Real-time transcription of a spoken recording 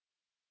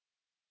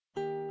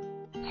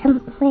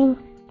something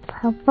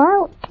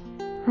about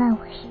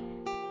mouse.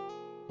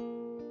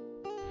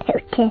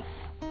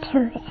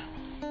 Totus2us.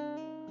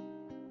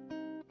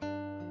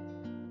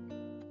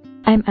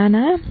 I'm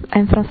Anna.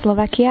 I'm from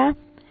Slovakia.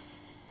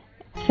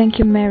 Thank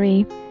you,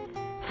 Mary,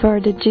 for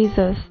the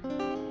Jesus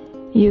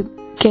you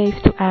gave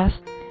to us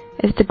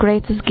as the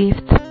greatest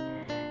gift.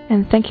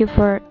 And thank you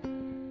for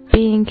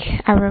being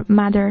our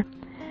mother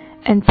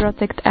and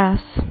protect us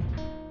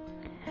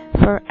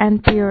for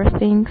impure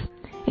things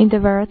in the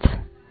world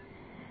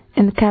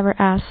and cover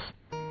us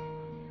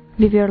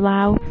with your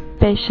love,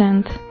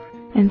 patience,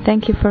 and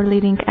thank you for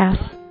leading us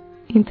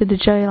into the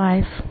joy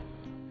life.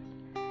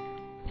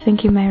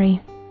 Thank you,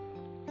 Mary.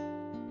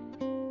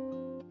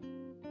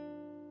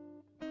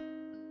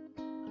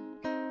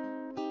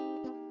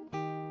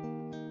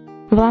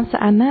 Volám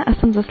sa Anna a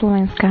som zo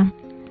Slovenska.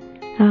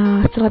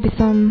 Chcela by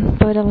som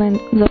povedať len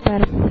zo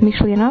pár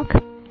myšlienok.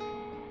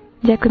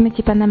 Ďakujeme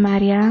ti, Panna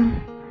Mária,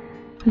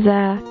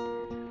 za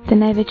ten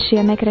najväčší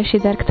a najkrajší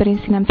dar, ktorým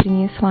si nám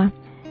priniesla.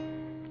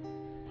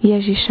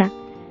 Ježiša.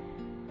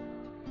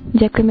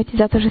 Ďakujeme ti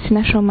za to, že si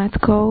našou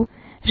matkou,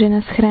 že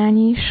nás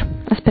chrániš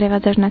a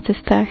sprevádzaš na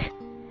cestách.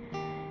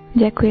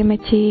 Ďakujeme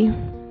ti,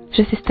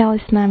 že si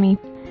stále s nami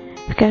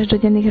v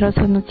každodenných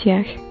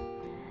rozhodnutiach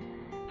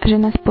a že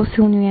nás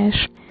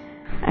posilňuješ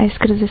aj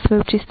skrze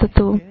svoju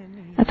čistotu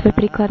a tvoj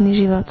príkladný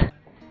život.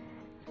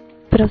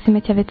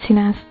 Prosíme ťa, ved si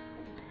nás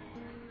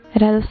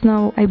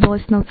radosnou aj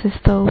bolestnou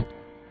cestou.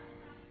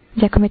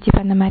 Ďakujeme ti,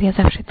 Panna Mária,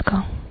 za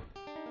všetko.